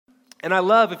And I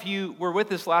love, if you were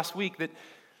with us last week, that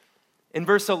in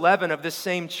verse 11 of this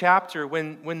same chapter,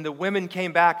 when the women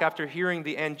came back after hearing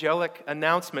the angelic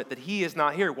announcement that he is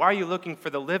not here, why are you looking for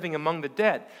the living among the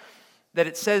dead? That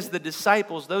it says the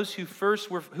disciples, those who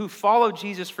followed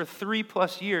Jesus for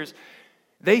 3+ years,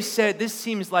 they said, this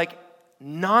seems like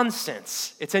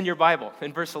nonsense. It's in your Bible,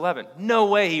 in verse 11. No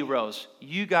way he rose.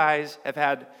 You guys have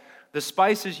had the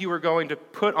spices you were going to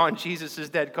put on Jesus'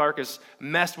 dead carcass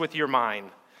messed with your mind.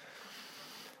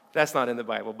 That's not in the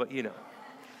Bible, but you know.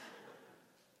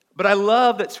 But I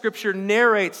love that Scripture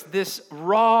narrates this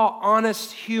raw,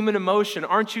 honest human emotion.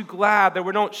 Aren't you glad that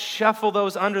we don't shuffle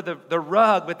those under the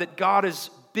rug, but that God is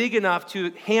big enough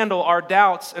to handle our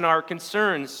doubts and our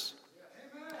concerns?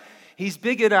 He's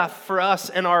big enough for us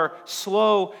and our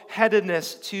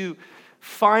slow-headedness to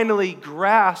finally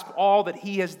grasp all that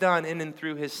he has done in and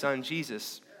through his Son,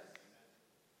 Jesus.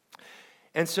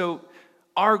 And so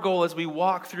our goal as we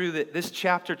walk through this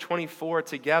chapter 24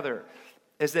 together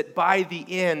is that by the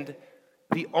end,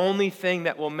 the only thing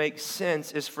that will make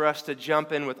sense is for us to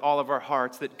jump in with all of our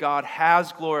hearts that God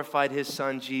has glorified his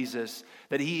Son, Jesus,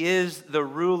 that he is the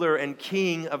ruler and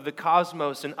king of the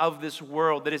cosmos and of this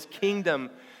world, that his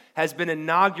kingdom has been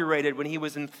inaugurated when he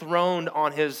was enthroned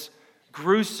on his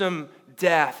gruesome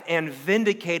death and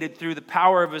vindicated through the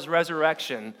power of his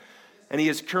resurrection. And he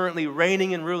is currently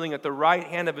reigning and ruling at the right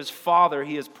hand of his Father.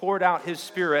 He has poured out his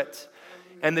Spirit.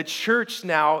 And the church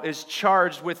now is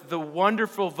charged with the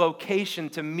wonderful vocation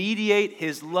to mediate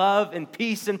his love and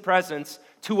peace and presence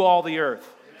to all the earth.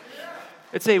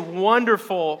 It's a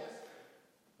wonderful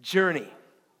journey.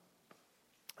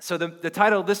 So the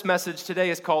title of this message today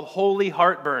is called Holy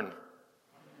Heartburn.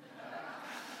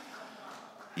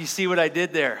 You see what I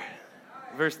did there?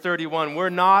 Verse 31,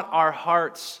 were not our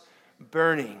hearts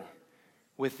burning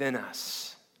within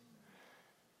us?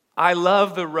 I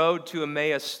love the road to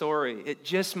Emmaus story. It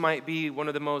just might be one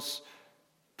of the most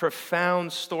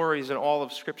profound stories in all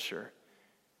of Scripture.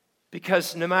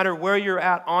 Because no matter where you're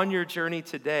at on your journey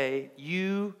today,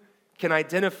 you can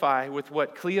identify with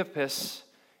what Cleopas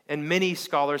and many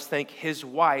scholars think his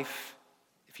wife,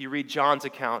 if you read John's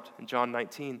account in John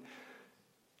 19,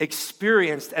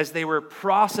 experienced as they were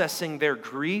processing their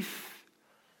grief,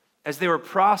 as they were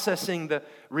processing the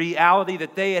reality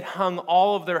that they had hung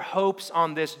all of their hopes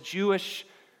on this Jewish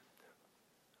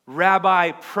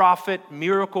rabbi, prophet,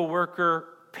 miracle worker,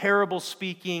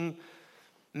 parable-speaking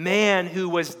man who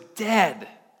was dead.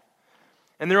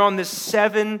 And they're on this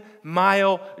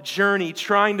 7-mile journey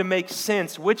trying to make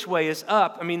sense. Which way is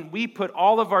up? I mean, we put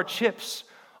all of our chips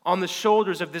on the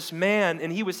shoulders of this man,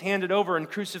 and he was handed over and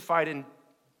crucified and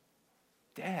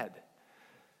dead.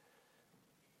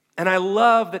 And I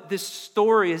love that this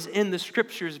story is in the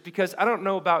Scriptures because I don't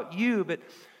know about you, but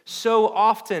so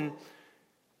often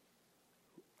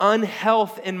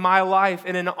unhealth in my life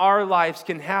and in our lives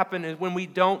can happen when we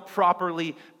don't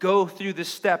properly go through the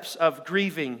steps of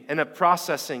grieving and of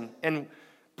processing and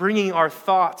bringing our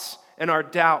thoughts and our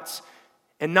doubts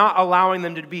and not allowing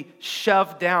them to be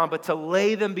shoved down, but to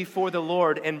lay them before the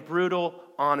Lord in brutal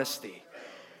honesty.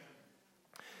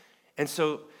 And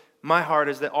so my heart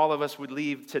is that all of us would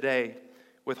leave today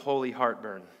with holy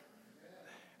heartburn.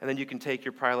 And then you can take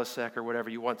your Prilosec or whatever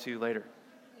you want to later.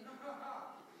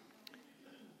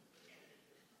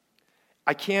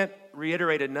 I can't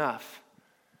reiterate enough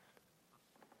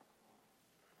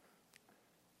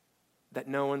that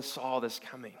no one saw this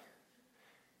coming.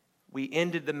 We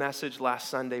ended the message last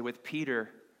Sunday with Peter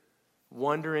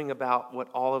wondering about what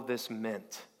all of this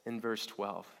meant in verse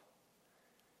 12.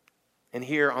 And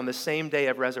here on the same day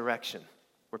of resurrection,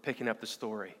 we're picking up the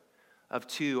story of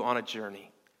two on a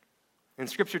journey. And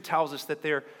Scripture tells us that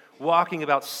they're walking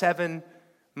about 7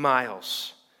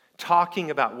 miles,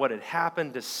 talking about what had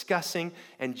happened, discussing,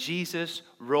 and Jesus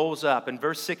rolls up. And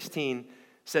verse 16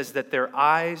 says that their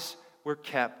eyes were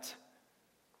kept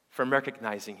from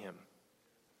recognizing him.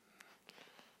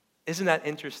 Isn't that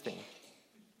interesting?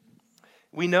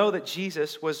 We know that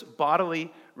Jesus was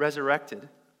bodily resurrected,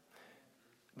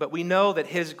 but we know that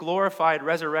his glorified,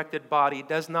 resurrected body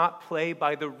does not play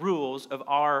by the rules of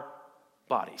our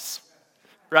bodies,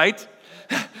 right?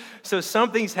 So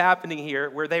something's happening here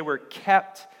where they were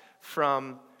kept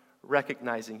from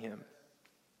recognizing him.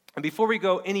 And before we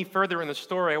go any further in the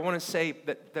story, I want to say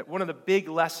that one of the big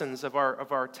lessons of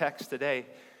our text today,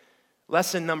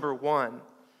 lesson number 1,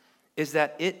 is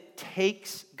that it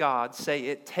takes God, say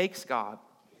it takes God,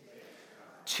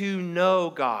 to know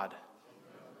God.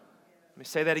 Let me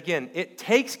say that again. It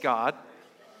takes God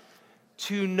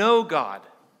to know God.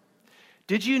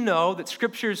 Did you know that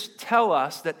Scriptures tell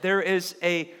us that there is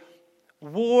a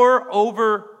war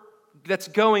over that's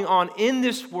going on in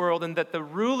this world, and that the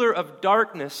ruler of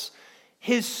darkness,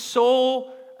 his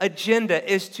sole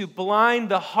agenda is to blind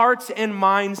the hearts and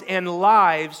minds and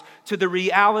lives to the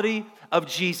reality of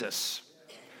Jesus.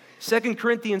 2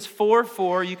 Corinthians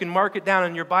 4:4, you can mark it down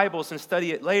in your Bibles and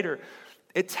study it later.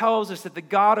 It tells us that the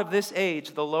God of this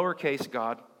age, the lowercase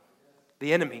God,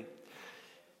 the enemy,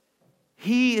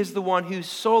 he is the one whose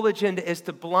sole agenda is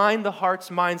to blind the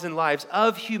hearts, minds, and lives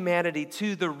of humanity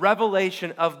to the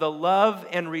revelation of the love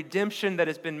and redemption that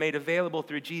has been made available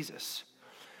through Jesus.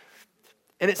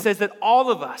 And it says that all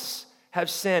of us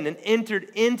have sinned and entered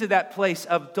into that place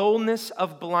of dullness,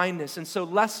 of blindness. And so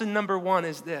lesson number 1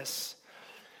 is this: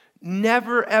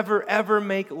 never, ever, ever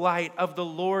make light of the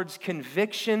Lord's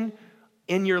conviction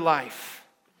in your life,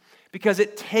 because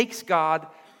it takes God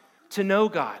to know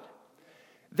God.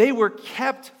 They were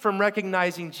kept from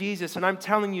recognizing Jesus, and I'm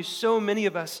telling you, so many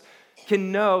of us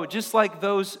can know, just like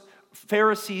those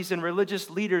Pharisees and religious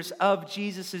leaders of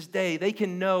Jesus' day, they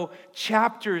can know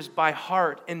chapters by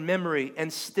heart and memory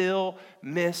and still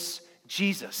miss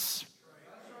Jesus.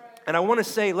 And I want to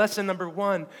say, lesson number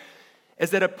 1 is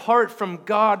that apart from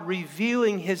God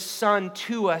revealing his Son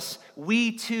to us,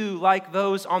 we too, like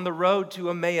those on the road to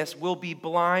Emmaus, will be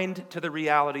blind to the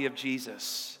reality of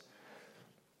Jesus.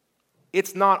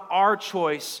 It's not our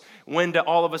choice when to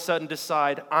all of a sudden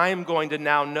decide, I am going to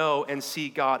now know and see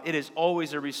God. It is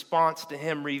always a response to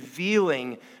him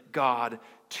revealing God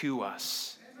to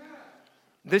us. Amen.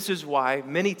 This is why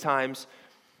many times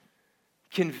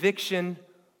conviction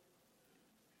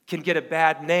can get a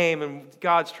bad name, and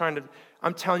God's trying to,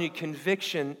 I'm telling you,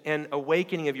 conviction and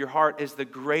awakening of your heart is the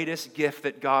greatest gift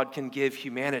that God can give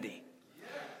humanity.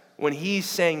 When he's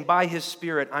saying, by his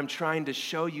Spirit, I'm trying to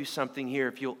show you something here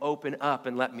if you'll open up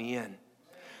and let me in.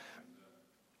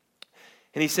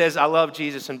 And he says, I love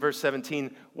Jesus in verse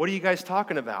 17. What are you guys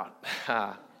talking about?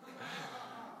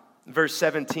 Verse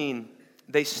 17,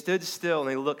 they stood still and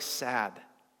they looked sad.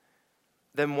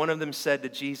 Then one of them said to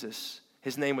Jesus,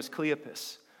 his name was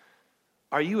Cleopas,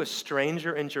 are you a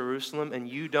stranger in Jerusalem and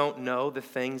you don't know the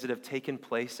things that have taken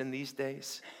place in these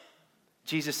days?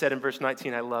 Jesus said in verse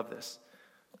 19, I love this.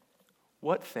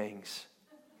 What things?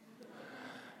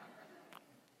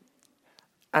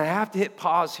 I have to hit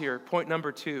pause here. Point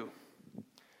number 2.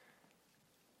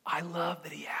 I love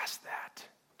that he asked that.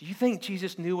 Do you think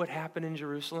Jesus knew what happened in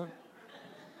Jerusalem?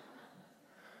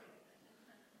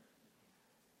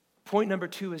 Point number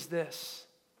 2 is this.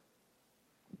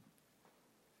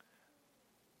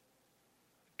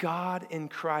 God in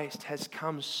Christ has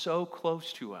come so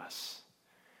close to us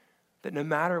that no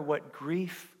matter what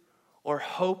grief or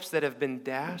hopes that have been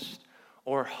dashed,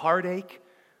 or heartache,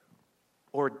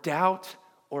 or doubt,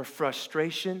 or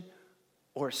frustration,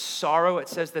 or sorrow. It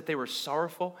says that they were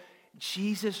sorrowful.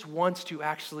 Jesus wants to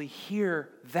actually hear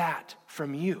that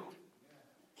from you.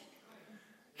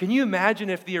 Can you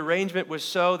imagine if the arrangement was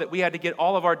so that we had to get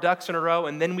all of our ducks in a row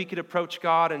and then we could approach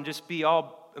God and just be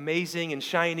all amazing and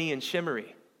shiny and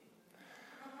shimmery?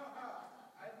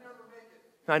 I'd never make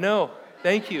it. I know.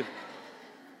 Thank you.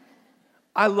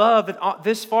 I love that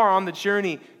this far on the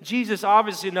journey, Jesus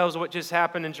obviously knows what just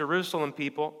happened in Jerusalem,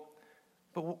 people.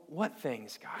 But what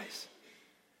things, guys?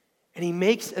 And he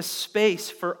makes a space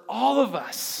for all of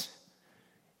us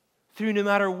through no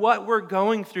matter what we're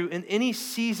going through in any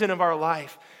season of our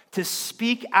life to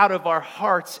speak out of our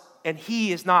hearts, and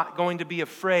he is not going to be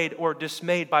afraid or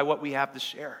dismayed by what we have to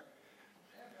share.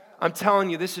 I'm telling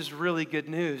you, this is really good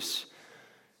news.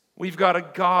 We've got a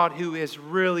God who is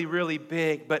really, really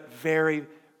big, but very,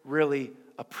 really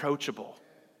approachable.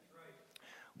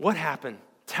 What happened?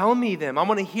 Tell me them. I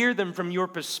want to hear them from your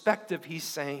perspective, he's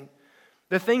saying.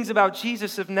 The things about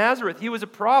Jesus of Nazareth. He was a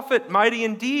prophet, mighty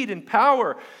in deed and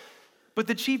power. But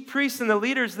the chief priests and the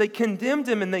leaders, they condemned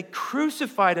him and they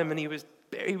crucified him, and he was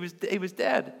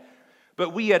dead.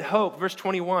 But we had hope. Verse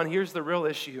 21, here's the real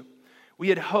issue. We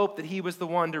had hoped that he was the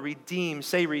one to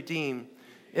redeem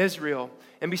Israel.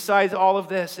 And besides all of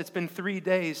this, it's been 3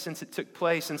 days since it took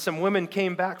place, and some women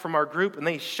came back from our group and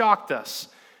they shocked us.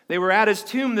 They were at his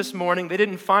tomb this morning. They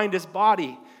didn't find his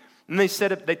body. And they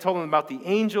told him about the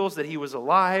angels, that he was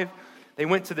alive. They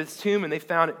went to this tomb and they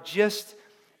found it just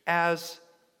as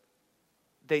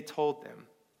they told them.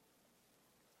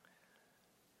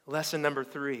 Lesson number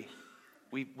 3.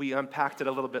 We unpacked it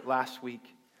a little bit last week.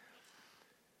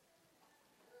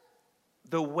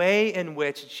 The way in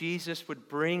which Jesus would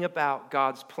bring about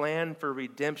God's plan for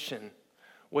redemption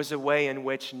was a way in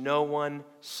which no one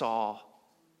saw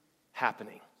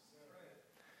happening.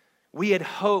 We had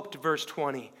hoped, verse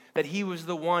 20, that he was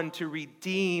the one to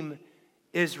redeem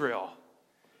Israel.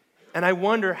 And I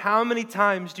wonder, how many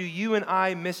times do you and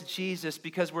I miss Jesus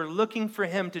because we're looking for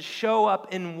him to show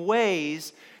up in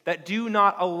ways that do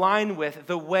not align with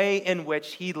the way in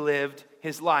which he lived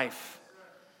his life?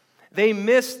 They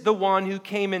miss the one who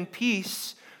came in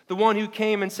peace, the one who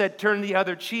came and said, turn the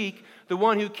other cheek, the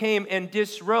one who came and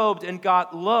disrobed and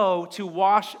got low to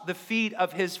wash the feet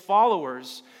of his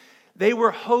followers. They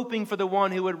were hoping for the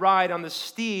one who would ride on the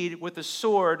steed with the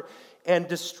sword and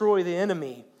destroy the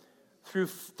enemy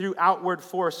through outward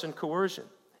force and coercion.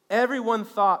 Everyone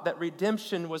thought that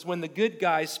redemption was when the good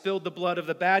guys spilled the blood of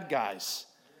the bad guys,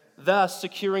 thus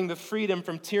securing the freedom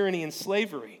from tyranny and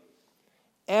slavery.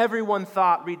 Everyone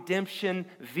thought redemption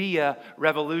via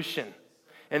revolution.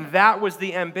 And that was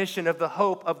the ambition of the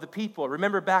hope of the people.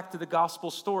 Remember back to the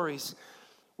gospel stories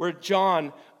where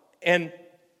John and,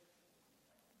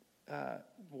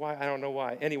 why I don't know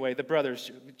why. Anyway, the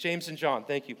brothers, James and John,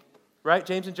 thank you. Right?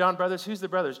 James and John brothers? Who's the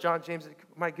brothers? John, James,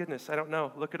 my goodness, I don't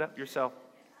know. Look it up yourself.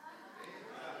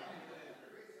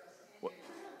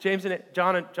 James and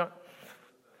John and John.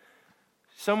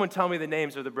 Someone tell me the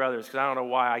names of the brothers, because I don't know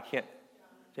why I can't.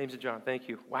 James and John, thank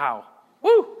you. Wow.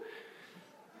 Woo!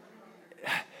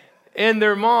 And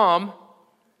their mom,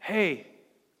 hey,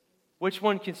 which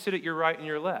one can sit at your right and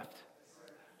your left?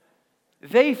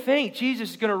 They think Jesus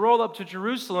is going to roll up to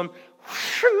Jerusalem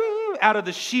out of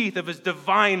the sheath of his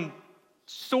divine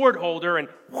sword holder, and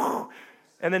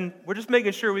then we're just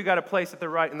making sure we got a place at the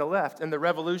right and the left, and the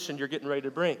revolution you're getting ready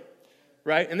to bring,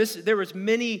 right? And there was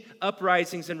many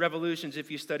uprisings and revolutions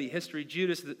if you study history.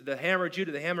 Judas the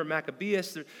Hammer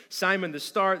Maccabeus, Simon the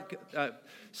Star,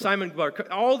 Simon Bar,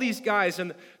 all these guys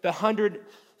in the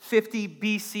 150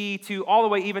 BC to all the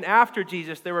way even after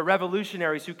Jesus, there were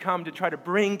revolutionaries who come to try to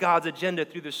bring God's agenda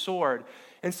through the sword.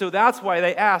 And so that's why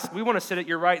they ask, we want to sit at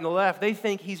your right and the left. They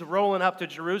think he's rolling up to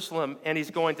Jerusalem and he's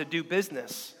going to do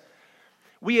business.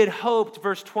 We had hoped,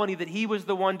 verse 20, that he was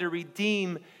the one to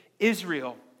redeem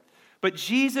Israel. But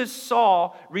Jesus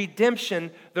saw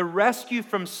redemption, the rescue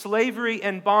from slavery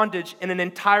and bondage, in an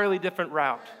entirely different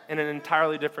route, in an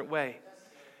entirely different way.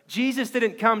 Jesus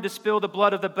didn't come to spill the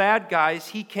blood of the bad guys.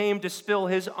 He came to spill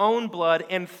his own blood,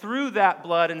 and through that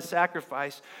blood and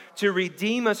sacrifice, to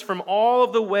redeem us from all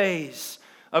of the ways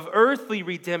of earthly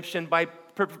redemption by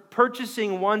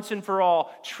purchasing once and for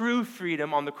all true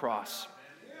freedom on the cross.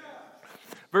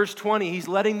 Verse 20, he's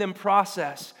letting them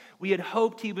process. We had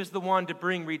hoped he was the one to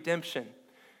bring redemption.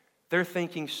 They're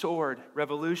thinking sword,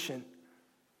 revolution.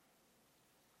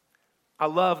 I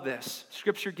love this.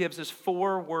 Scripture gives us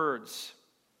 4 words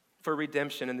for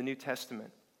redemption in the New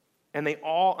Testament. And they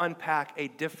all unpack a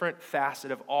different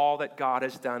facet of all that God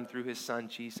has done through his son,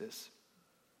 Jesus.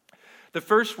 The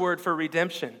first word for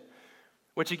redemption,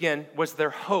 which again was their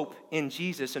hope in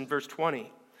Jesus in verse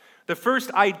 20. The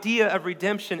first idea of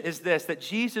redemption is this, that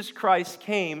Jesus Christ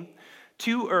came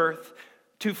to earth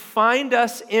to find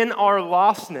us in our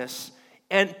lostness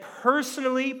and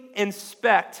personally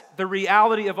inspect the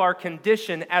reality of our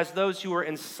condition as those who are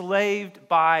enslaved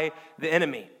by the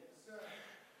enemy.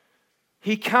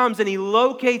 He comes and he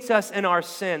locates us in our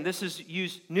sin. This is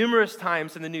used numerous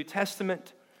times in the New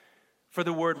Testament for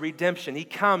the word redemption. He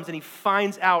comes and he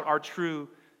finds out our true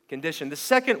condition. The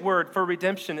second word for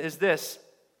redemption is this,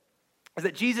 is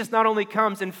that Jesus not only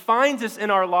comes and finds us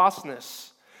in our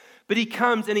lostness, but he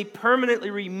comes and he permanently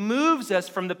removes us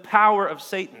from the power of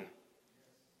Satan.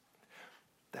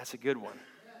 That's a good one.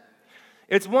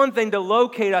 It's one thing to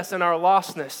locate us in our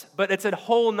lostness, but it's a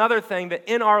whole nother thing that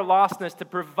in our lostness to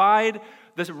provide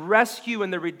the rescue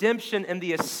and the redemption and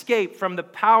the escape from the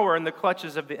power and the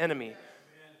clutches of the enemy.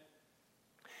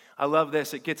 I love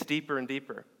this. It gets deeper and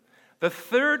deeper. The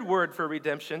third word for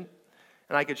redemption,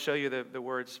 and I could show you the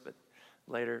words, but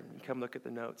later, you come look at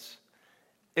the notes,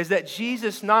 is that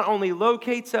Jesus not only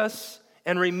locates us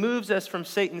and removes us from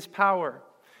Satan's power,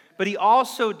 but he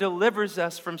also delivers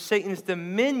us from Satan's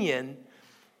dominion,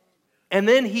 and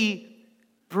then he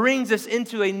brings us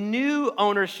into a new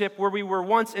ownership where we were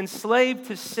once enslaved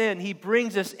to sin. He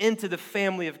brings us into the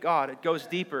family of God. It goes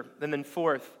deeper. And then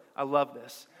fourth, I love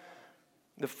this.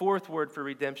 The fourth word for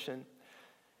redemption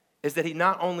is that he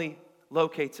not only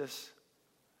locates us,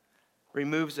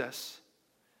 removes us,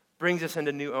 brings us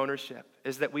into new ownership,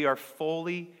 is that we are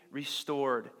fully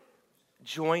restored,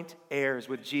 joint heirs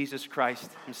with Jesus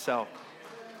Christ himself.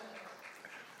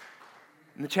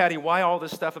 And the chatty, why all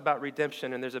this stuff about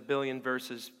redemption? And there's a billion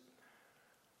verses.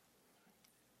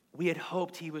 We had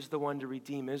hoped he was the one to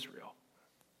redeem Israel.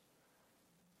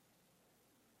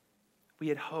 We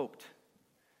had hoped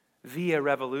via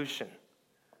revolution,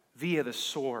 via the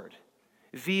sword,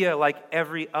 via like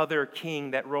every other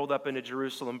king that rolled up into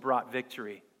Jerusalem brought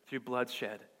victory through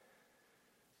bloodshed.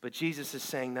 But Jesus is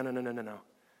saying, no, no, no, no, no, no.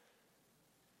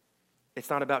 It's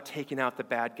not about taking out the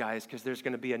bad guys because there's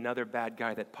going to be another bad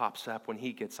guy that pops up when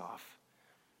he gets off.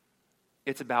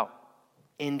 It's about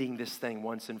ending this thing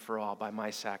once and for all by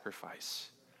my sacrifice.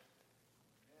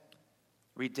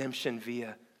 Redemption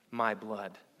via my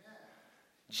blood.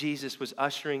 Jesus was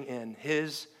ushering in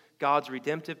God's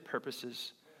redemptive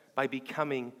purposes by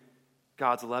becoming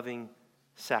God's loving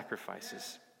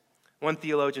sacrifices. One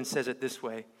theologian says it this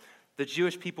way: the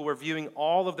Jewish people were viewing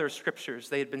all of their scriptures.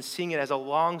 They had been seeing it as a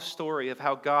long story of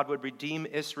how God would redeem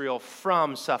Israel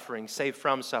from suffering. Say,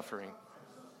 from suffering.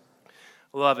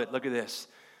 Love it. Look at this.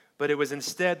 But it was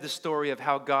instead the story of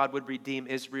how God would redeem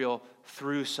Israel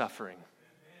through suffering.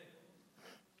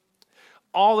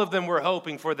 All of them were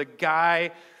hoping for the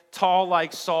guy, tall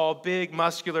like Saul, big,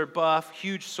 muscular, buff,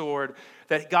 huge sword,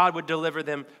 that God would deliver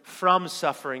them from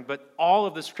suffering. But all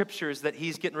of the scriptures that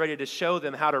he's getting ready to show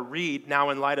them how to read now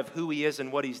in light of who he is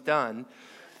and what he's done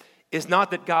is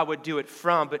not that God would do it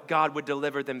from, but God would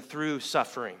deliver them through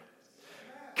suffering,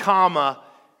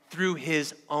 through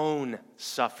his own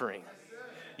suffering.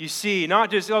 You see,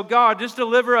 not just, oh God, just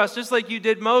deliver us, just like you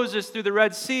did Moses through the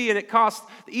Red Sea, and it cost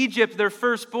Egypt their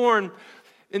firstborn,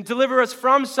 and deliver us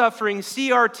from suffering,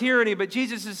 see our tyranny. But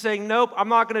Jesus is saying, nope, I'm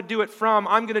not going to do it from.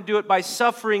 I'm going to do it by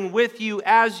suffering with you,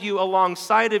 as you,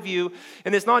 alongside of you.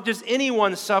 And it's not just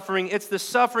anyone's suffering, it's the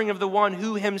suffering of the one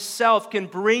who himself can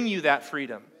bring you that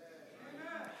freedom.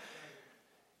 Amen.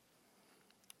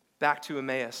 Back to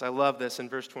Emmaus. I love this in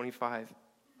verse 25.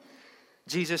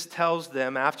 Jesus tells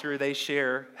them after they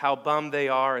share how bummed they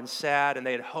are and sad, and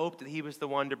they had hoped that he was the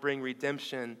one to bring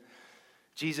redemption.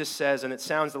 Jesus says, and it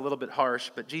sounds a little bit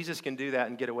harsh, but Jesus can do that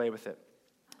and get away with it.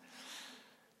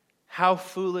 How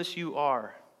foolish you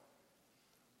are,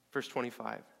 verse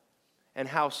 25. And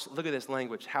look at this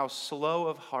language, how slow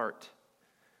of heart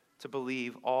to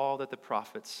believe all that the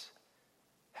prophets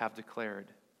have declared.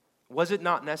 Was it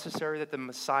not necessary that the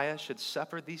Messiah should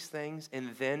suffer these things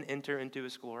and then enter into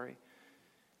his glory?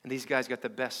 And these guys got the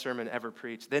best sermon ever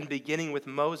preached. Then beginning with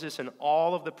Moses and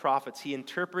all of the prophets, he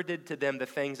interpreted to them the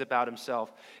things about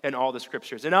himself and all the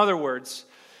scriptures. In other words,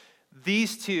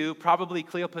 these two, probably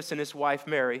Cleopas and his wife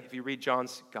Mary, if you read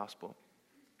John's gospel,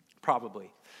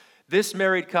 probably. This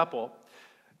married couple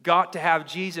got to have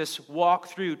Jesus walk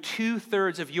through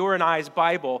 2/3 of your and I's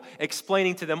Bible,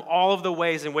 explaining to them all of the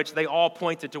ways in which they all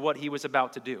pointed to what he was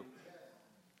about to do.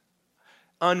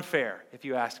 Unfair, if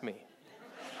you ask me.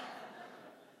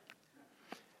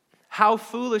 How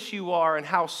foolish you are and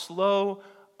how slow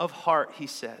of heart, he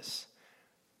says.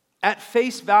 At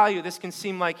face value, this can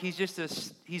seem like he's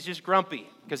just grumpy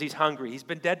because he's hungry. He's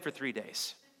been dead for 3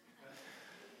 days.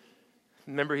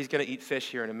 Remember, he's going to eat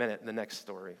fish here in a minute in the next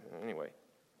story. Anyway.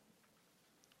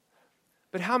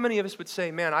 But how many of us would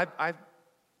say, man,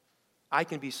 I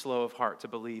can be slow of heart to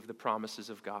believe the promises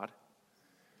of God?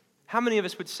 How many of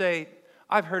us would say,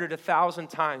 I've heard it 1,000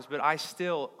 times, but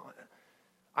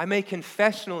I may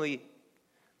confessionally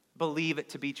believe it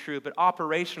to be true, but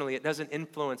operationally it doesn't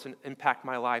influence and impact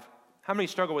my life. How many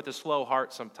struggle with a slow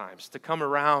heart sometimes to come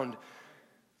around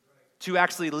to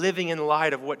actually living in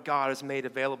light of what God has made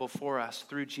available for us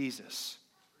through Jesus?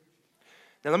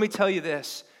 Now let me tell you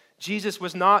this. Jesus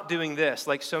was not doing this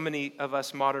like so many of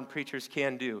us modern preachers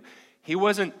can do. He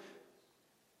wasn't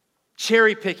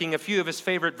cherry-picking a few of his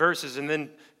favorite verses and then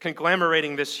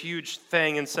conglomerating this huge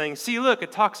thing and saying, see, look,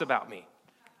 it talks about me.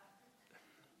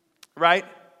 Right?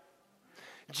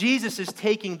 Jesus is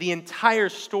taking the entire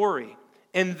story.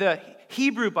 In the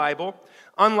Hebrew Bible,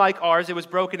 unlike ours, it was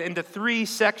broken into 3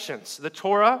 sections. The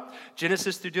Torah,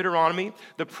 Genesis through Deuteronomy,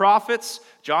 the prophets,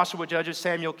 Joshua, Judges,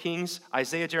 Samuel, Kings,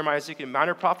 Isaiah, Jeremiah, Ezekiel,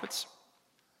 minor prophets,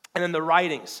 and then the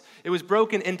writings. It was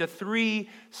broken into 3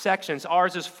 sections.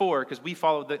 Ours is 4 because we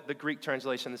follow the Greek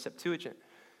translation, the Septuagint.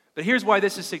 But here's why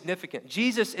this is significant.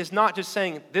 Jesus is not just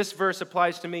saying, this verse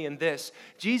applies to me and this.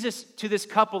 Jesus, to this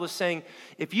couple, is saying,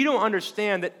 if you don't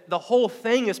understand that the whole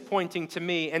thing is pointing to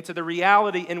me and to the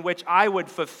reality in which I would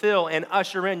fulfill and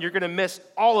usher in, you're going to miss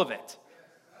all of it.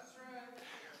 That's right.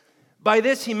 By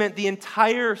this, he meant the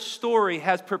entire story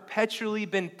has perpetually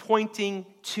been pointing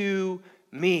to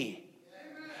me.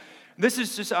 Amen. This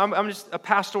is just, I'm just a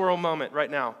pastoral moment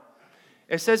right now.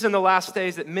 It says in the last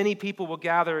days that many people will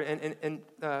gather in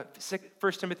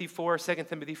 1 Timothy 4, 2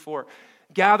 Timothy 4,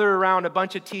 gather around a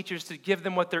bunch of teachers to give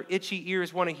them what their itchy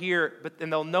ears want to hear, but then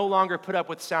they'll no longer put up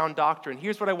with sound doctrine.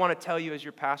 Here's what I want to tell you as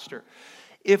your pastor.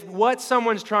 If what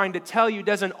someone's trying to tell you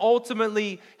doesn't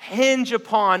ultimately hinge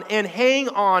upon and hang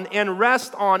on and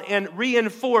rest on and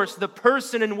reinforce the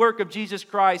person and work of Jesus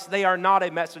Christ, they are not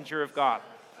a messenger of God.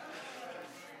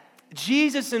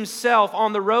 Jesus himself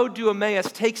on the road to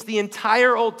Emmaus takes the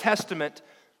entire Old Testament,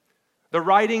 the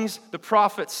writings, the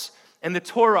prophets, and the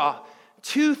Torah,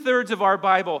 2/3 of our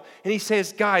Bible, and he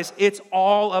says, guys, it's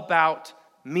all about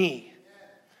me.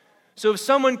 So if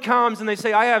someone comes and they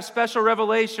say, I have special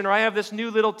revelation, or I have this new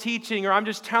little teaching, or I'm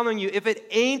just telling you, if it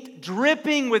ain't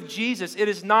dripping with Jesus, it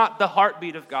is not the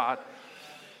heartbeat of God.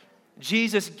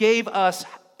 Jesus gave us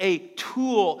a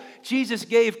tool. Jesus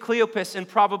gave Cleopas and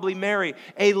probably Mary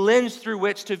a lens through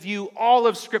which to view all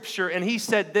of Scripture, and he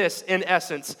said this, in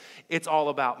essence, it's all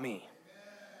about me.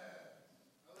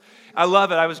 I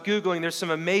love it. I was Googling. There's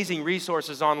some amazing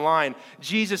resources online.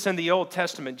 Jesus in the Old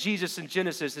Testament. Jesus in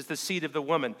Genesis is the seed of the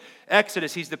woman.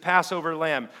 Exodus, he's the Passover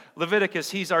lamb.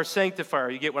 Leviticus, he's our sanctifier.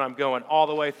 You get what I'm going all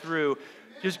the way through.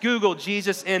 Just Google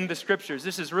Jesus in the Scriptures.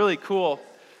 This is really cool.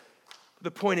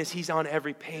 The point is he's on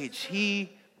every page.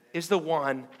 He is the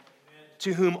one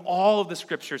to whom all of the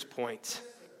Scriptures point.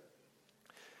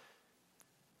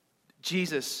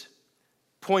 Jesus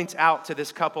points out to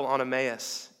this couple on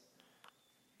Emmaus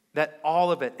that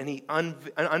all of it, and he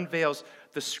unveils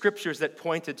the Scriptures that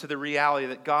pointed to the reality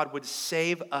that God would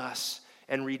save us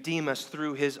and redeem us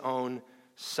through his own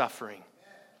suffering.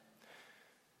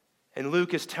 And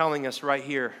Luke is telling us right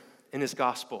here in his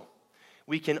gospel,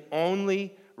 we can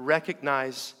only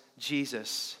recognize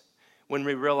Jesus when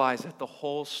we realize that the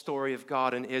whole story of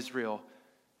God and Israel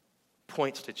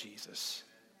points to Jesus.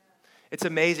 It's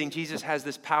amazing. Jesus has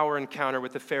this power encounter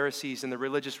with the Pharisees and the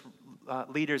religious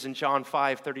leaders in John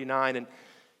 5:39,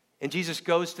 and Jesus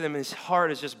goes to them, and his heart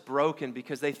is just broken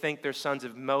because they think they're sons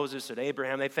of Moses and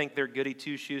Abraham. They think they're goody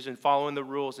two-shoes and following the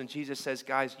rules. And Jesus says,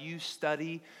 guys, you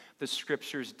study the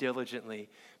Scriptures diligently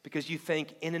because you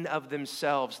think in and of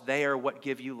themselves they are what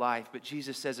give you life. But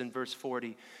Jesus says in verse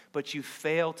 40, but you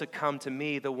fail to come to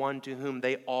me, the one to whom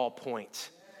they all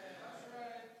point.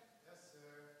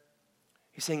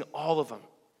 He's saying all of them.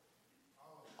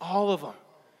 All of them.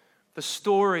 The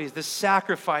stories, the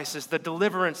sacrifices, the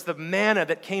deliverance, the manna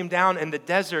that came down in the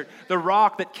desert, the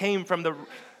rock that came from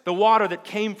the water that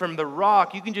came from the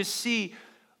rock. You can just see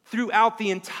throughout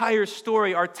the entire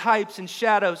story are types and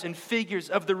shadows and figures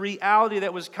of the reality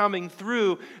that was coming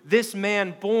through this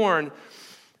man born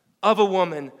of a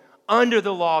woman under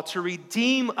the law to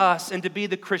redeem us and to be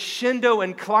the crescendo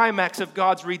and climax of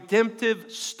God's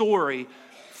redemptive story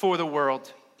for the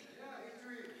world.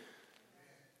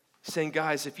 Saying,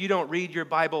 guys, if you don't read your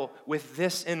Bible with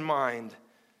this in mind,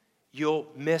 you'll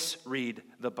misread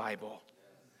the Bible.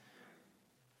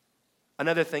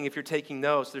 Another thing, if you're taking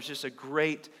notes, there's just a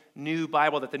great new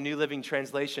Bible that the New Living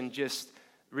Translation just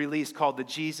released called the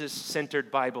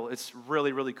Jesus-Centered Bible. It's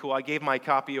really, really cool. I gave my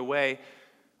copy away.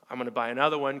 I'm going to buy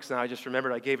another one because now I just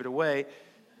remembered I gave it away.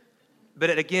 But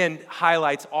it again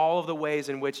highlights all of the ways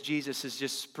in which Jesus is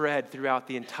just spread throughout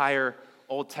the entire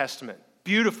Old Testament.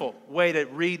 Beautiful way to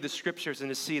read the Scriptures and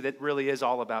to see that it really is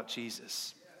all about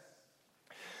Jesus.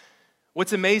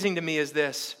 What's amazing to me is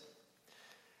this.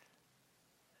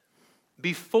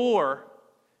 Before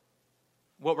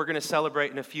what we're going to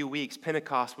celebrate in a few weeks,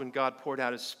 Pentecost, when God poured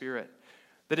out his Spirit,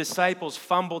 the disciples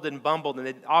fumbled and bumbled, and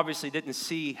they obviously didn't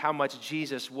see how much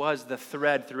Jesus was the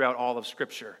thread throughout all of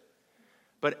Scripture.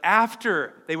 But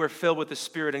after they were filled with the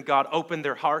Spirit and God opened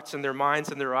their hearts and their minds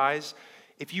and their eyes,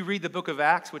 if you read the book of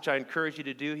Acts, which I encourage you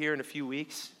to do here in a few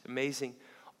weeks, amazing,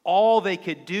 all they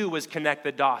could do was connect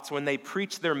the dots. When they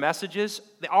preached their messages,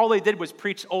 all they did was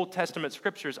preach Old Testament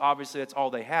Scriptures. Obviously, that's all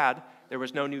they had. There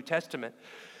was no New Testament.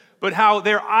 But how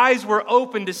their eyes were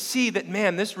open to see that,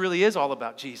 man, this really is all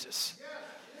about Jesus.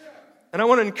 And I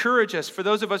want to encourage us, for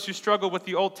those of us who struggle with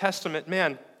the Old Testament,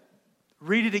 man,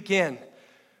 read it again.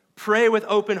 Pray with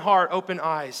open heart, open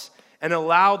eyes, and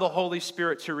allow the Holy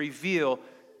Spirit to reveal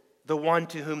the one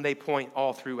to whom they point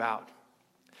all throughout.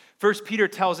 1 Peter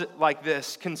tells it like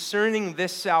this, concerning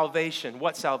this salvation.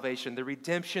 What salvation? The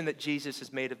redemption that Jesus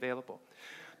has made available.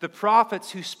 The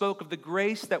prophets who spoke of the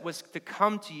grace that was to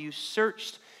come to you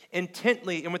searched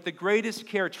intently and with the greatest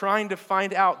care, trying to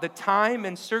find out the time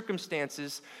and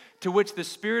circumstances to which the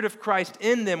Spirit of Christ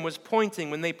in them was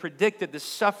pointing when they predicted the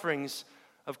sufferings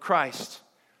of Christ.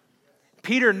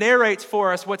 Peter narrates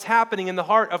for us what's happening in the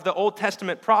heart of the Old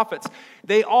Testament prophets.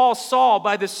 They all saw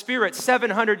by the Spirit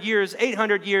 700 years,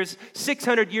 800 years,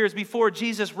 600 years before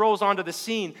Jesus rolls onto the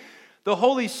scene. The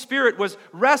Holy Spirit was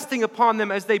resting upon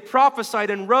them as they prophesied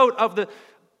and wrote of the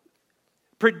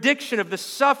prediction of the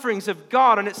sufferings of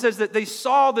God. And it says that they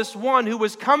saw this one who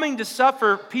was coming to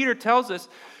suffer, Peter tells us,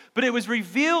 but it was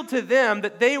revealed to them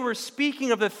that they were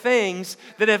speaking of the things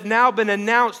that have now been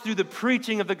announced through the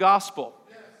preaching of the gospel.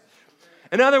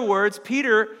 In other words,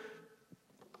 Peter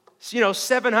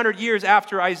 700 years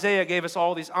after Isaiah gave us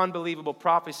all these unbelievable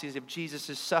prophecies of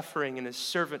Jesus' suffering and his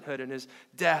servanthood and his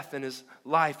death and his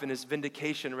life and his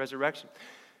vindication and resurrection.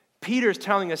 Peter's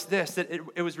telling us this, that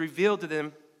it was revealed to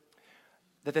them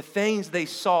that the things they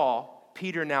saw,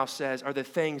 Peter now says, are the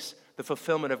things, the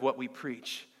fulfillment of what we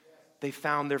preach. They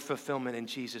found their fulfillment in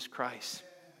Jesus Christ.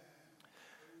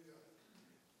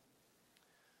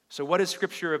 So what is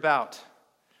Scripture about?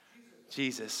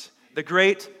 Jesus. The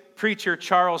great preacher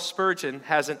Charles Spurgeon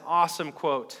has an awesome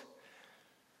quote.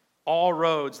 All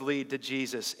roads lead to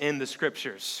Jesus in the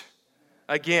Scriptures.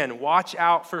 Again, watch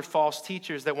out for false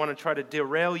teachers that want to try to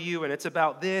derail you, and it's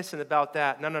about this and about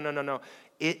that. No.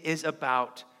 It is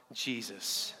about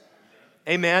Jesus.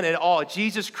 Amen. It all.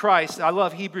 Jesus Christ. I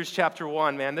love Hebrews chapter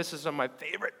 1, man. This is my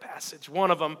favorite passage.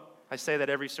 One of them. I say that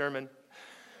every sermon.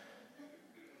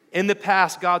 In the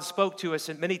past, God spoke to us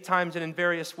in many times and in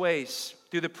various ways.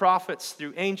 Through the prophets,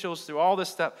 through angels, through all this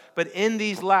stuff. But in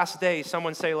these last days,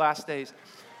 someone say last days,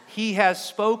 He has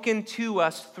spoken to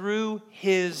us through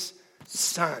His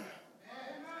Son.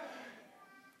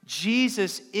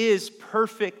 Jesus is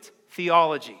perfect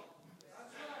theology.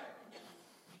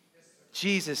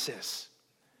 Jesus is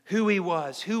who He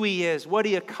was, who He is, what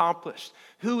He accomplished,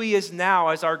 who He is now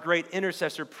as our great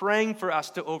intercessor, praying for us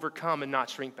to overcome and not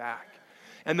shrink back,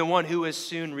 and the one who is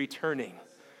soon returning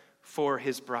for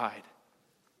His bride.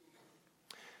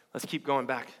 Let's keep going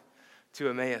back to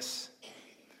Emmaus.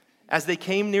 As they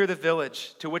came near the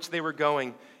village to which they were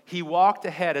going, He walked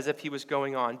ahead as if He was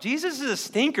going on. Jesus is a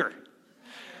stinker.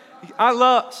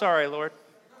 Sorry, Lord.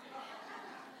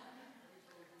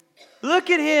 Look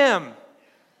at Him.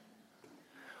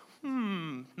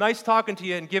 Nice talking to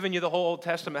you and giving you the whole Old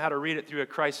Testament, how to read it through a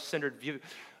Christ-centered view.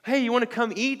 Hey, you want to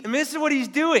come eat? And this is what He's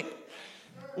doing.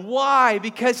 Why?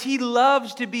 Because He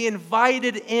loves to be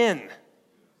invited in.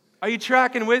 Are you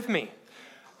tracking with me?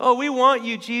 Oh, we want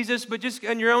you, Jesus, but just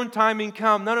in your own timing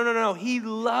come. No. He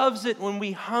loves it when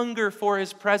we hunger for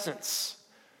His presence.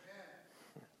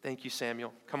 Thank you,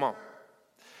 Samuel. Come on.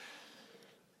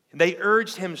 They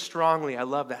urged Him strongly. I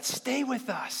love that. Stay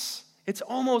with us. It's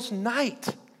almost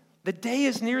night. The day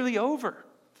is nearly over.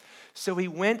 So He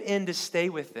went in to stay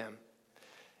with them.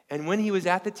 And when He was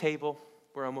at the table,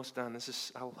 we're almost done.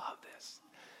 I love this.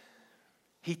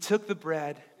 He took the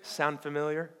bread. Sound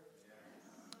familiar?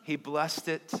 He blessed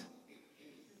it.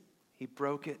 He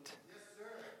broke it.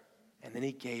 And then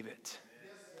He gave it.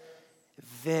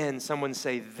 Then, someone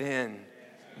say, then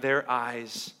their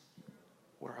eyes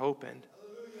were opened.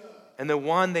 And the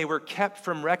one they were kept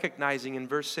from recognizing in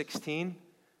verse 16,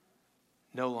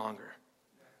 no longer.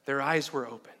 Their eyes were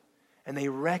open. And they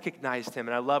recognized Him.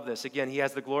 And I love this. Again, He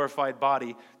has the glorified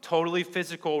body. Totally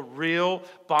physical, real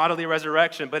bodily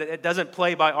resurrection. But it doesn't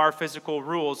play by our physical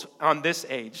rules on this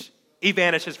age. He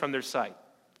vanishes from their sight.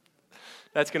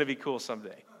 That's going to be cool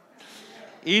someday.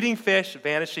 Eating fish,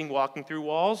 vanishing, walking through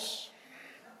walls.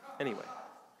 Anyway.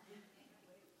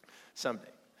 Someday.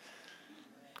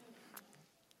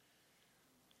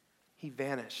 He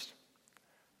vanished.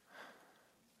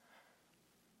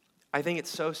 I think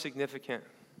it's so significant.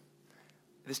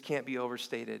 This can't be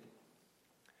overstated.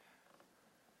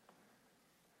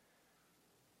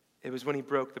 It was when He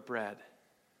broke the bread.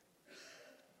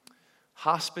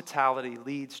 Hospitality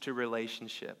leads to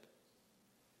relationship.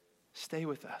 Stay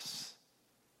with us.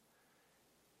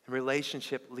 And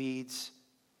relationship leads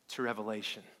to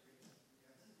revelation.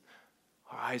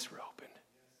 Our eyes were opened.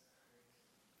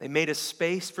 They made a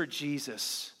space for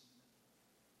Jesus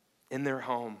in their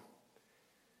home.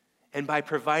 And by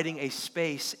providing a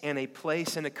space and a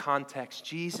place and a context,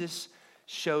 Jesus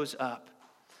shows up.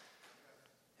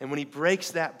 And when He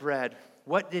breaks that bread,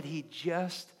 what did He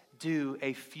just do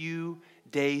a few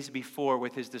days before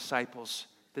with His disciples?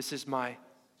 This is my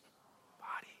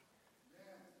body.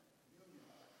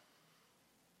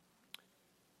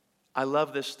 I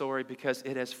love this story because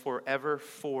it has forever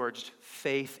forged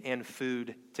faith and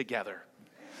food together.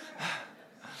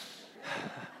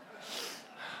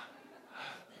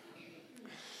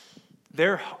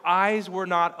 Their eyes were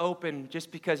not open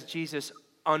just because Jesus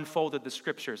unfolded the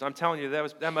Scriptures. I'm telling you,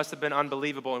 that must have been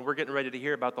unbelievable, and we're getting ready to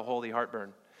hear about the Holy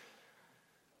Heartburn.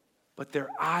 But their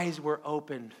eyes were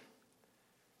opened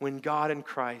when God in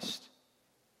Christ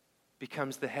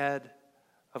becomes the head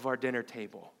of our dinner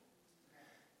table.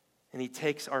 And He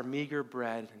takes our meager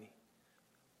bread and He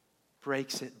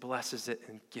breaks it, blesses it,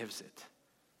 and gives it.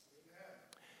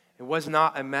 It was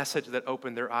not a message that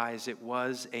opened their eyes. It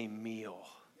was a meal.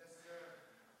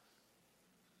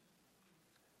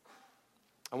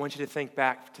 I want you to think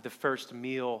back to the first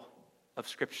meal of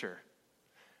Scripture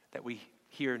that we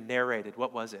hear narrated.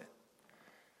 What was it?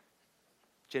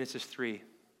 Genesis 3.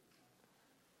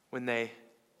 when they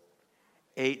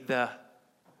ate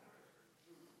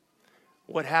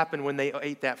what happened when they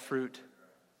ate that fruit?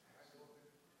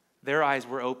 Their eyes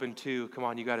were open too. Come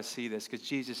on, you got to see this because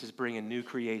Jesus is bringing new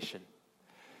creation.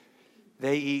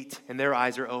 They eat and their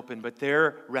eyes are open, but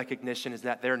their recognition is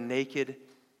that they're naked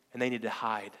and they need to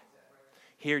hide.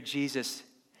 Here, Jesus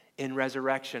in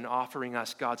resurrection offering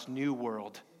us God's new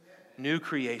world, new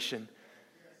creation.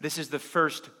 This is the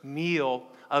first meal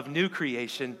of new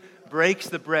creation, breaks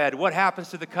the bread. What happens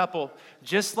to the couple?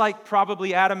 Just like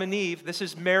probably Adam and Eve, this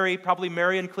is Mary, probably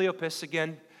Mary and Cleopas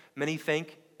again. Many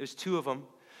think there's two of them.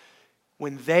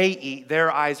 When they eat,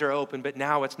 their eyes are open, but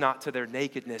now it's not to their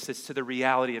nakedness, it's to the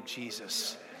reality of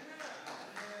Jesus.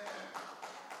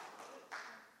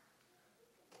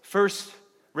 First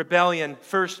rebellion,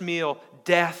 first meal,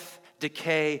 death,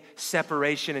 decay,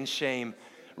 separation, and shame.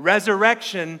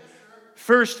 Resurrection,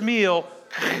 first meal,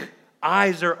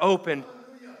 eyes are open.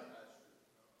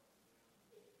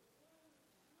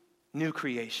 New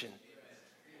creation.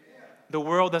 The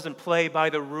world doesn't play by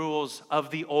the rules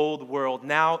of the old world.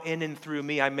 Now, in and through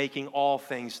me, I'm making all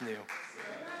things new.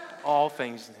 All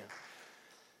things new.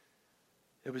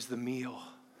 It was the meal.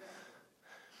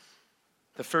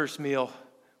 The first meal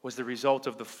was the result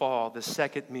of the fall. The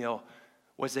second meal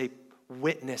was a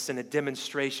witness and a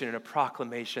demonstration and a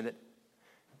proclamation that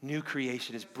new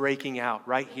creation is breaking out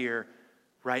right here,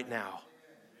 right now.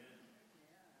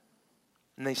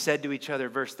 And they said to each other,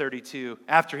 verse 32,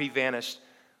 after he vanished,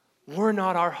 were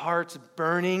not our hearts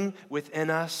burning within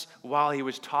us while he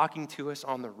was talking to us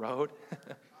on the road?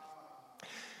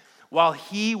 While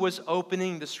he was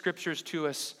opening the scriptures to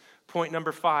us, point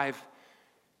number 5,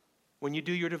 when you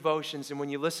do your devotions and when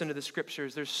you listen to the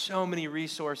scriptures, there's so many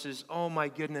resources, oh my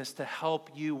goodness, to help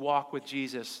you walk with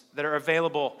Jesus that are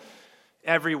available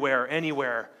everywhere,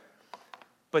 anywhere.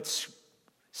 But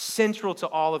central to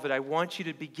all of it, I want you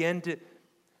to begin to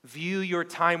view your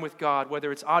time with God,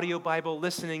 whether it's audio Bible,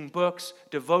 listening, books,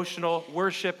 devotional,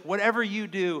 worship, whatever you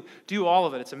do all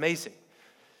of it. It's amazing.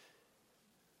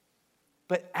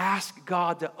 But ask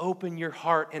God to open your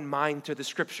heart and mind to the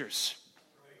scriptures.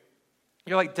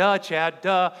 You're like, duh, Chad,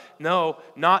 duh. No,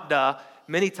 not duh.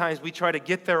 Many times we try to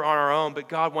get there on our own, but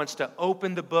God wants to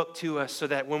open the book to us so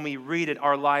that when we read it,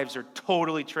 our lives are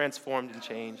totally transformed and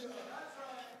changed.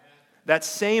 That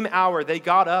same hour, they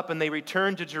got up and they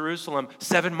returned to Jerusalem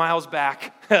 7 miles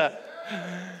back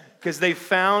because they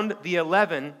found the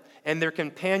 11 and their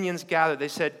companions gathered. They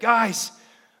said, guys,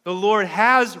 the Lord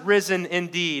has risen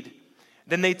indeed.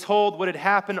 Then they told what had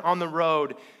happened on the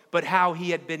road, but how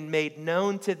he had been made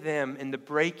known to them in the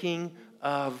breaking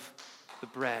of the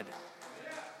bread.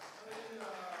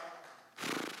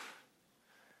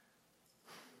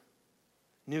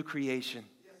 New creation.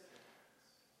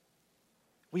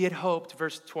 We had hoped,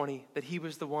 verse 20, that he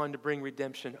was the one to bring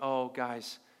redemption. Oh,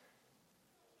 guys,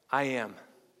 I am.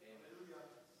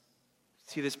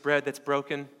 See this bread that's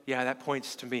broken? Yeah, that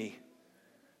points to me.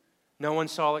 No one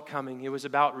saw it coming. It was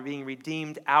about being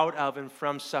redeemed out of and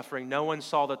from suffering. No one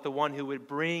saw that the one who would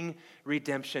bring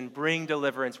redemption, bring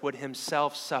deliverance, would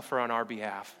himself suffer on our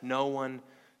behalf. No one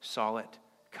saw it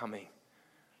coming.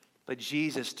 But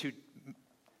Jesus, to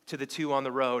the two on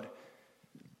the road,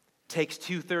 takes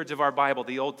 2/3 of our Bible,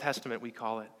 the Old Testament we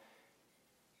call it,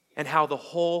 and how the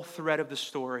whole thread of the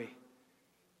story,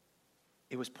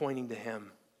 it was pointing to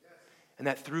him. And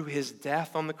that through his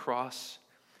death on the cross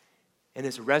and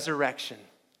his resurrection,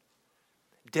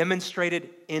 demonstrated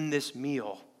in this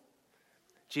meal,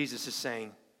 Jesus is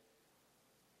saying,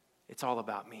 it's all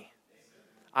about me.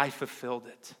 I fulfilled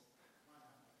it.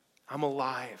 I'm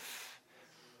alive.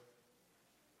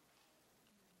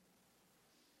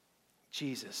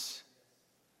 Jesus.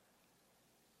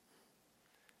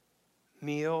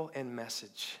 Meal and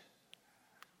message.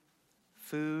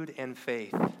 Food and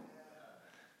faith.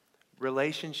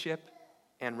 Relationship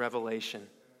and revelation.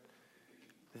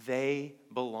 They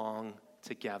belong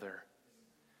together.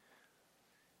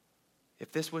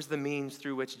 If this was the means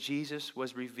through which Jesus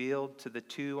was revealed to the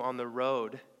two on the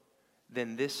road,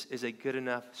 then this is a good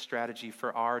enough strategy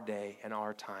for our day and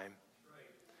our time.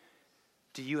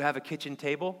 Do you have a kitchen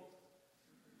table?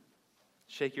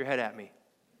 Shake your head at me.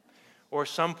 Or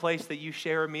some place that you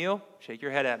share a meal? Shake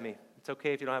your head at me. It's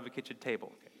okay if you don't have a kitchen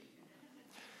table.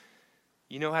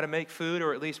 You know how to make food,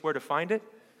 or at least where to find it?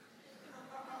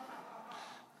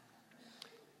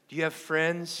 Do you have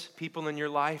friends, people in your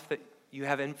life that you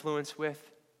have influence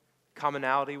with,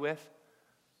 commonality with?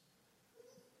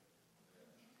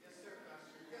 Yes, sir,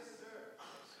 Pastor. Yes, sir.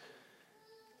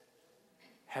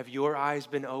 Have your eyes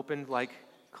been opened like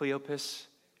Cleopas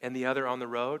and the other on the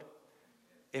road?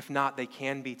 If not, they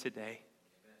can be today.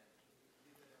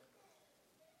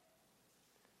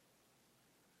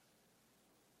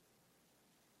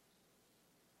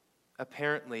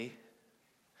 apparently,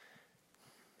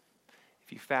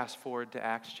 if you fast forward to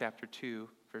Acts chapter 2,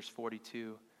 verse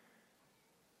 42,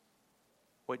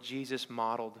 what Jesus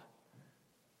modeled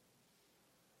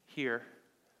here,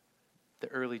 the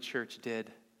early church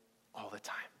did all the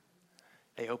time.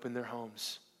 They opened their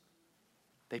homes.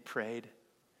 They prayed.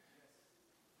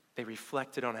 They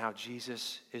reflected on how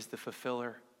Jesus is the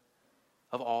fulfiller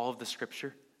of all of the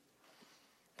Scripture.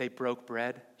 They broke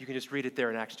bread. You can just read it there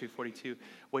in Acts 2:42.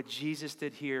 What Jesus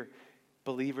did here,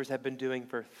 believers have been doing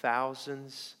for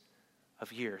thousands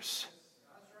of years.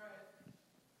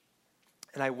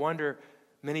 And I wonder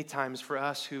many times for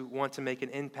us who want to make an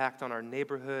impact on our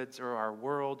neighborhoods or our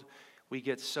world, we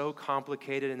get so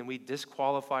complicated and we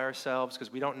disqualify ourselves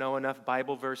because we don't know enough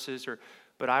Bible verses.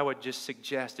 But I would just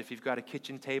suggest if you've got a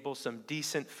kitchen table, some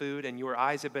decent food, and your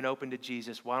eyes have been opened to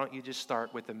Jesus, why don't you just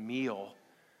start with a meal?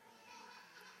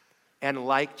 And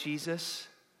like Jesus,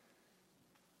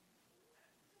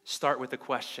 start with a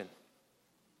question.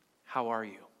 How are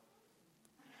you?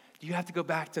 You have to go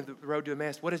back to the road to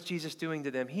Emmaus. What is Jesus doing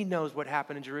to them? He knows what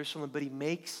happened in Jerusalem, but he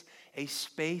makes a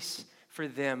space for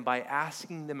them by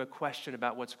asking them a question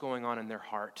about what's going on in their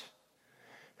heart.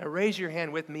 Now raise your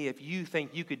hand with me if you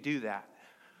think you could do that.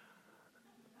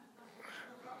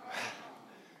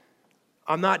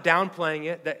 I'm not downplaying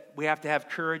it, that we have to have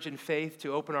courage and faith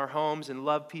to open our homes and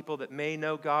love people that may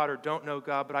know God or don't know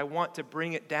God, but I want to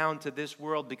bring it down to this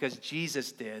world because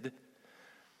Jesus did.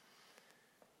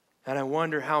 And I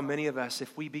wonder how many of us,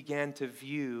 if we began to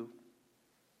view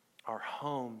our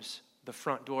homes, the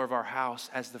front door of our house,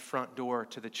 as the front door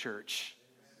to the church.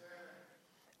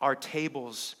 Our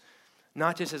tables,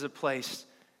 not just as a place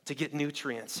to get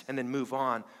nutrients and then move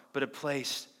on, but a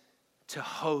place to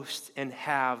host and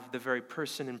have the very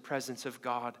person and presence of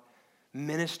God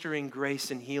ministering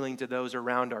grace and healing to those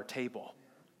around our table.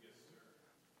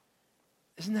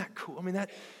 Isn't that cool? I mean, that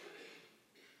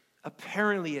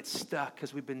apparently it's stuck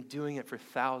because we've been doing it for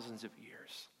thousands of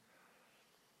years.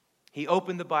 He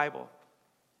opened the Bible.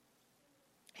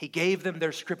 He gave them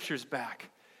their scriptures back.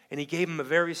 And he gave them a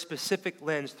very specific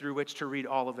lens through which to read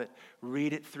all of it.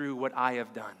 Read it through what I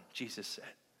have done, Jesus said.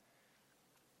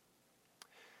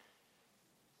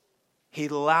 He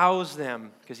allows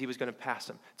them, because he was going to pass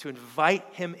them, to invite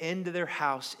him into their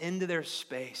house, into their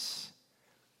space.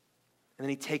 And then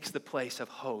he takes the place of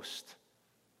host.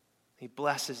 He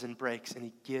blesses and breaks, and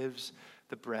he gives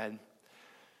the bread.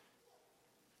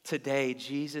 Today,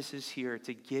 Jesus is here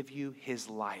to give you his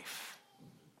life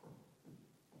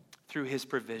through his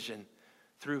provision,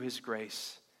 through his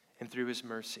grace, and through his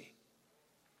mercy.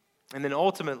 And then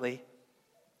ultimately,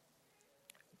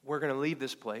 we're going to leave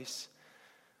this place.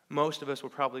 Most of us will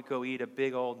probably go eat a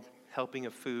big old helping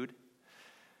of food.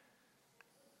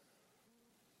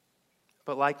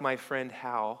 But like my friend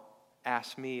Hal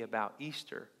asked me about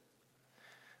Easter,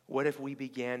 what if we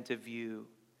began to view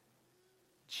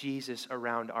Jesus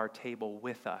around our table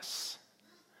with us?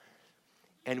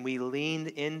 And we leaned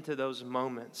into those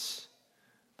moments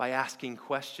by asking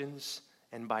questions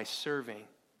and by serving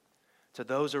to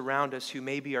those around us who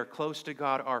maybe are close to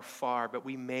God or far, but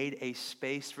we made a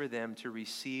space for them to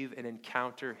receive and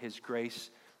encounter his grace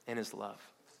and his love.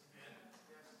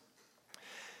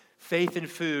 Faith and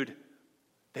food,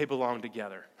 they belong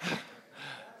together.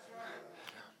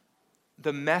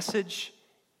 The message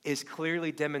is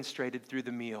clearly demonstrated through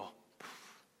the meal.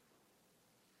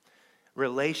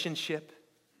 Relationship,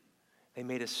 they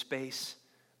made a space,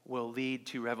 will lead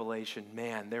to revelation.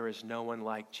 Man, there is no one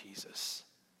like Jesus.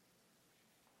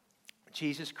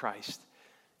 Jesus Christ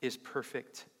is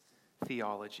perfect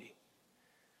theology.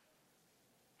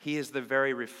 He is the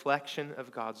very reflection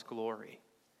of God's glory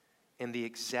and the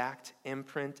exact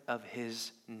imprint of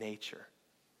his nature.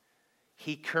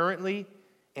 He currently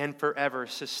and forever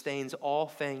sustains all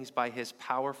things by his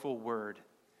powerful word,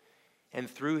 and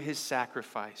through his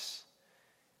sacrifice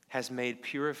has made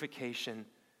purification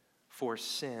for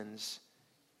sins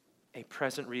a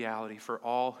present reality for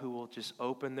all who will just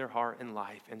open their heart and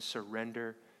life and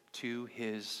surrender to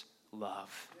his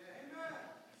love. Amen.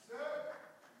 Sir.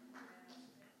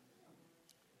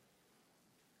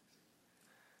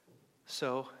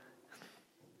 So,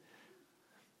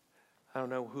 I don't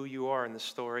know who you are in the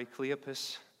story,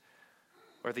 Cleopas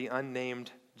or the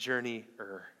unnamed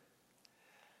journeyer,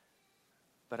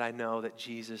 but I know that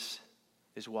Jesus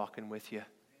is walking with you.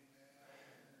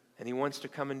 And he wants to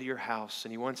come into your house,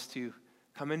 and he wants to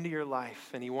come into your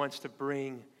life, and he wants to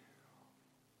bring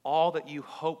all that you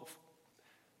hope,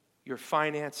 your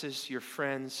finances, your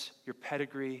friends, your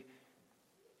pedigree,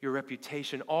 your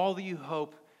reputation, all that you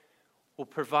hope will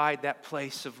provide that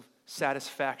place of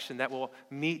satisfaction that will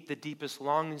meet the deepest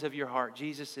longings of your heart.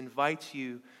 Jesus invites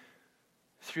you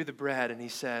through the bread, and he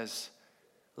says,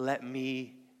 let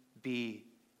me be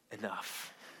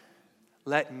enough.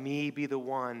 Let me be the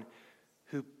one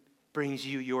who brings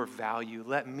you your value.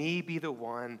 Let me be the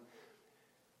one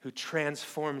who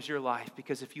transforms your life,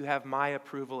 because if you have my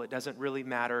approval, it doesn't really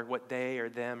matter what they or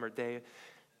them or they.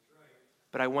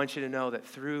 But I want you to know that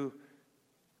through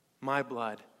my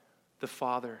blood, the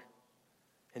Father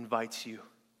invites you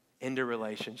into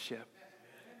relationship.